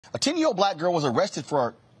A 10-year-old black girl was arrested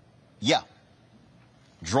for,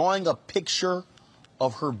 drawing a picture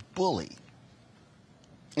of her bully.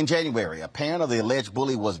 In January, a parent of the alleged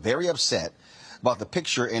bully was very upset about the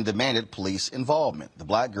picture and demanded police involvement. The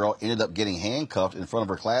black girl ended up getting handcuffed in front of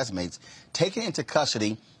her classmates, taken into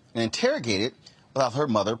custody, and interrogated without her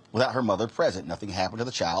mother present. Nothing happened to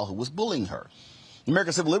the child who was bullying her. The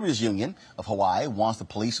American Civil Liberties Union of Hawaii wants the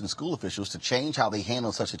police and school officials to change how they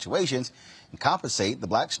handle such situations and compensate the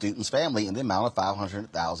black student's family in the amount of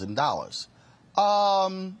 $500,000.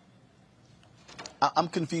 I'm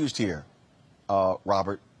confused here,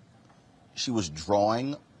 Robert. She was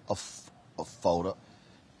drawing a photo.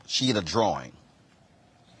 She had a drawing.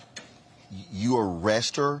 You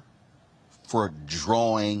arrest her for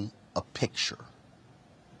drawing a picture.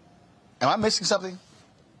 Am I missing something?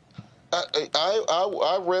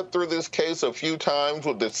 I read through this case a few times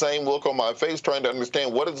with the same look on my face, trying to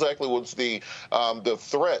understand what exactly was the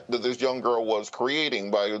threat that this young girl was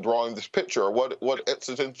creating by drawing this picture. What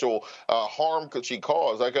existential harm could she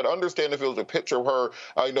cause? I could understand if it was a picture of her,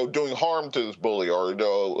 doing harm to this bully, or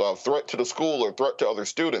a threat to the school, or threat to other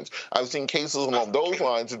students. I've seen cases along those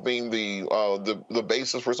lines as being the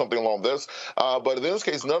basis for something along this. But in this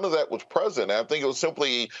case, none of that was present. I think it was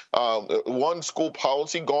simply one, school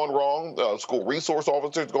policy gone wrong. School resource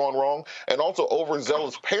officers gone wrong, and also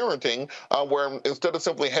overzealous parenting, where instead of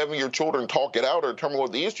simply having your children talk it out or determine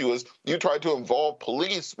what the issue is, you try to involve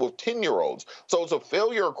police with 10-year-olds. So it's a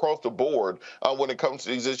failure across the board when it comes to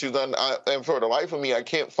these issues. And for the life of me, I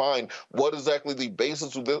can't find what exactly the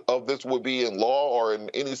basis of this would be in law or in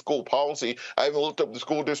any school policy. I even looked up the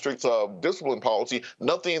school district's discipline policy.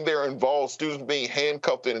 Nothing in there involves students being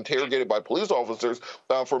handcuffed and interrogated by police officers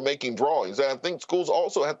for making drawings. And I think schools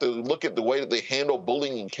also have to look at the way that they handle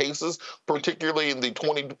bullying in cases, particularly in the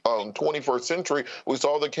 21st century. We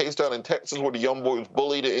saw the case down in Texas where the young boy was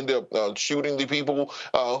bullied and ended up shooting the people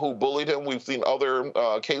who bullied him. We've seen other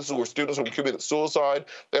cases where students have committed suicide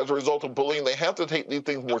as a result of bullying. They have to take these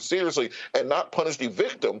things more seriously and not punish the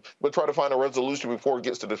victim, but try to find a resolution before it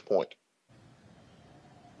gets to this point.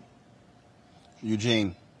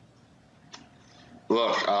 Eugene.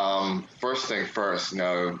 Look, first thing first,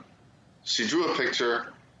 she drew a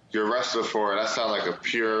picture. You arrested her for it. That sounds like a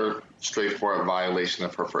pure, straightforward violation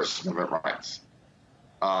of her First Amendment rights.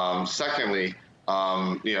 Secondly,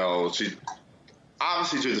 she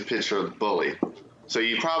obviously drew the picture of the bully. So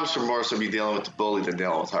you probably should more so be dealing with the bully than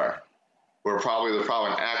dealing with her. Where probably an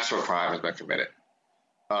actual crime has been committed.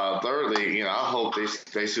 Thirdly, I hope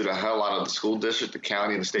they sue the hell out of the school district, the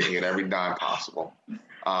county, and the state, and get every dime possible.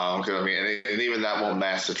 And even that won't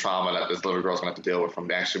match the trauma that this little girl's going to have to deal with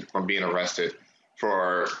from being arrested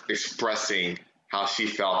for expressing how she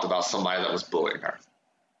felt about somebody that was bullying her.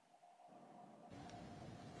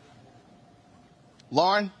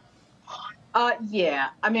 Lauren? Yeah.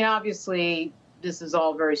 Obviously, this is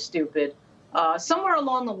all very stupid. Somewhere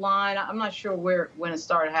along the line, I'm not sure when it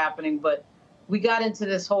started happening, but we got into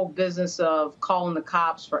this whole business of calling the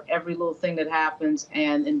cops for every little thing that happens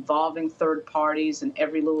and involving third parties in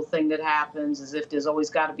every little thing that happens, as if there's always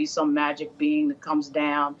got to be some magic being that comes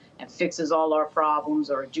down and fixes all our problems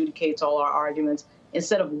or adjudicates all our arguments,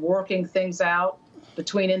 instead of working things out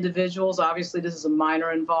between individuals. Obviously, this is a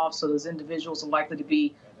minor involved, so those individuals are likely to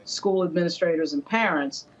be school administrators and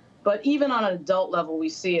parents. But even on an adult level, we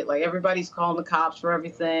see it. Like, everybody's calling the cops for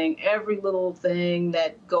everything. Every little thing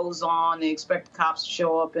that goes on, they expect the cops to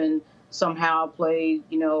show up and somehow play,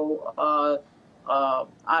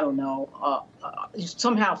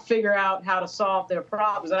 somehow figure out how to solve their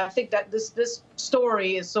problems. And I think that this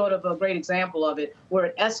story is sort of a great example of it, where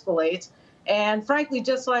it escalates. And frankly,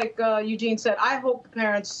 just like Eugene said, I hope the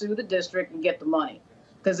parents sue the district and get the money,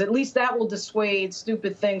 because at least that will dissuade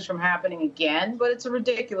stupid things from happening again. But it's a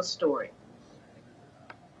ridiculous story.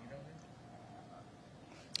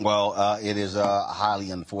 Well, it is highly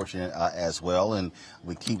unfortunate as well, and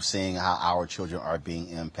we keep seeing how our children are being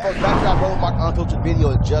impacted. Back to that Roland Mark unfiltered video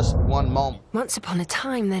in just one moment. Once upon a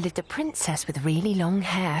time, there lived a princess with really long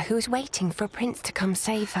hair who was waiting for a prince to come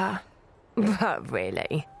save her. But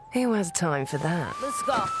really, who has time for that? Let's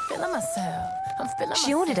go. Feeling myself. I'm feeling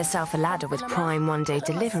She ordered herself a ladder with Prime one-day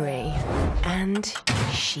delivery, and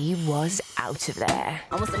she was out of there.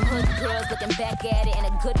 Almost some hood girls looking back at it, and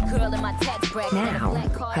a good girl in my tax bracket. Now,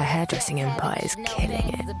 her hairdressing empire is killing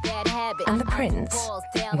it. And the prince,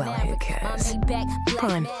 well, who cares?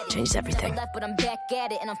 Prime changes everything.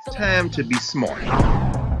 Time to be smart.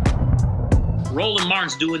 Roland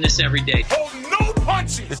Martin's doing this every day. Oh, no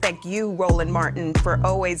punching! Thank you, Roland Martin, for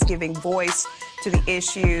always giving voice to the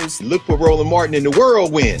issues. Look for Roland Martin in the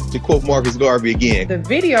whirlwind, to quote Marcus Garvey again. The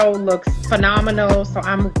video looks phenomenal, so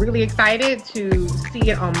I'm really excited to see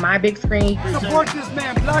it on my big screen. Support this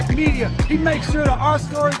man, Black Media. He makes sure that our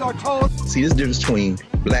stories are told. See, this difference between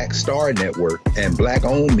Black Star Network and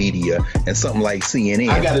Black-owned media and something like CNN.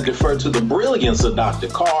 I got to defer to the brilliance of Dr.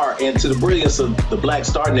 Carr and to the brilliance of the Black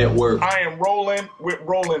Star Network. I am Roland with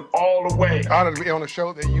Roland all the way. Honored to be on a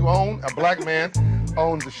show that you own. A black man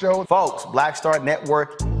owns the show. Folks, Black Star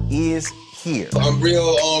Network is here. I'm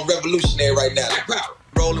real revolutionary right now.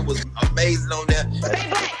 Roland was amazing on there. Stay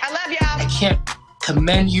black. I love y'all. I can't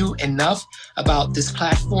commend you enough about this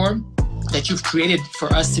platform that you've created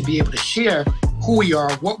for us to be able to share who we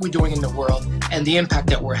are, what we're doing in the world, and the impact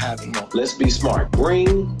that we're having. Let's be smart.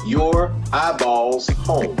 Bring your eyeballs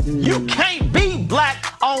home. You can't be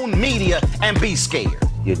Black-owned media and be scared.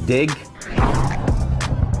 You dig?